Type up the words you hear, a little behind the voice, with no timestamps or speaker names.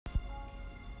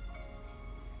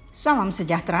Salam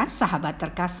sejahtera sahabat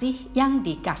terkasih yang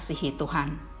dikasihi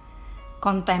Tuhan.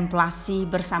 Kontemplasi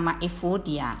bersama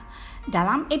Evodia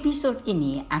dalam episode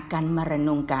ini akan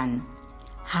merenungkan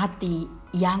hati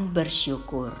yang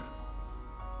bersyukur.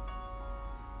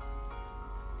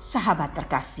 Sahabat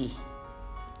terkasih,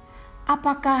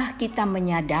 apakah kita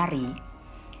menyadari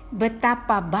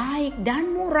betapa baik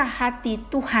dan murah hati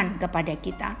Tuhan kepada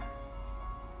kita?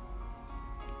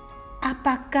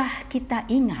 Apakah kita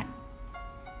ingat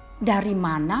dari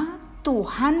mana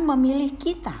Tuhan memilih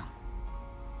kita?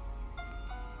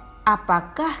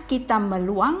 Apakah kita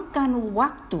meluangkan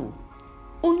waktu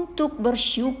untuk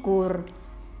bersyukur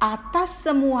atas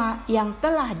semua yang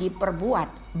telah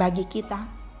diperbuat bagi kita?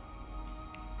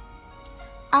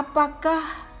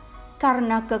 Apakah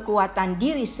karena kekuatan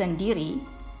diri sendiri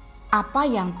apa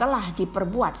yang telah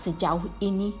diperbuat sejauh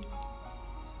ini?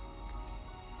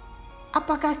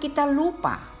 Apakah kita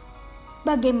lupa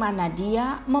bagaimana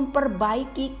Dia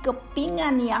memperbaiki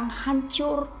kepingan yang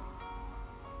hancur?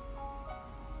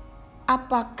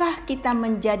 Apakah kita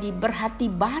menjadi berhati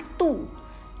batu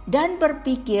dan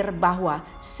berpikir bahwa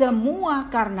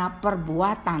semua karena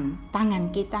perbuatan tangan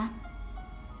kita?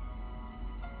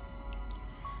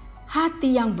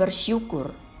 Hati yang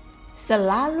bersyukur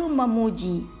selalu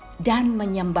memuji dan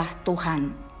menyembah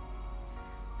Tuhan.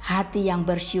 Hati yang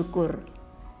bersyukur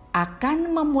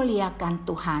akan memuliakan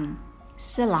Tuhan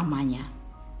selamanya.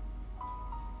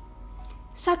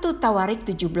 1 Tawarik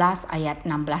 17 ayat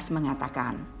 16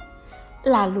 mengatakan,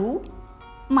 "Lalu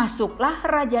masuklah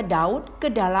Raja Daud ke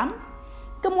dalam,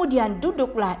 kemudian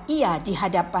duduklah ia di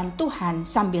hadapan Tuhan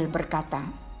sambil berkata,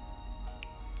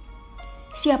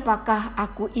 'Siapakah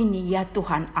aku ini ya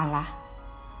Tuhan Allah?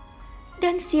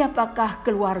 Dan siapakah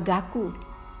keluargaku,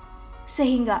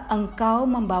 sehingga Engkau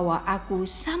membawa aku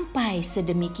sampai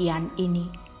sedemikian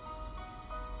ini?'"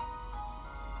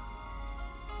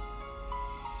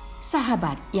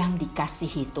 Sahabat yang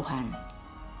dikasihi Tuhan,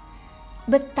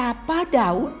 betapa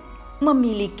Daud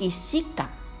memiliki sikap.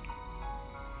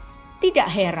 Tidak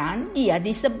heran dia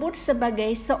disebut sebagai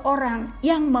seorang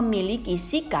yang memiliki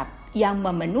sikap yang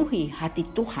memenuhi hati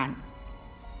Tuhan.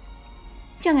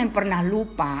 Jangan pernah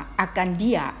lupa akan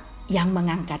Dia yang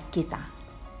mengangkat kita.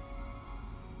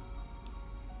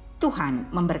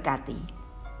 Tuhan memberkati.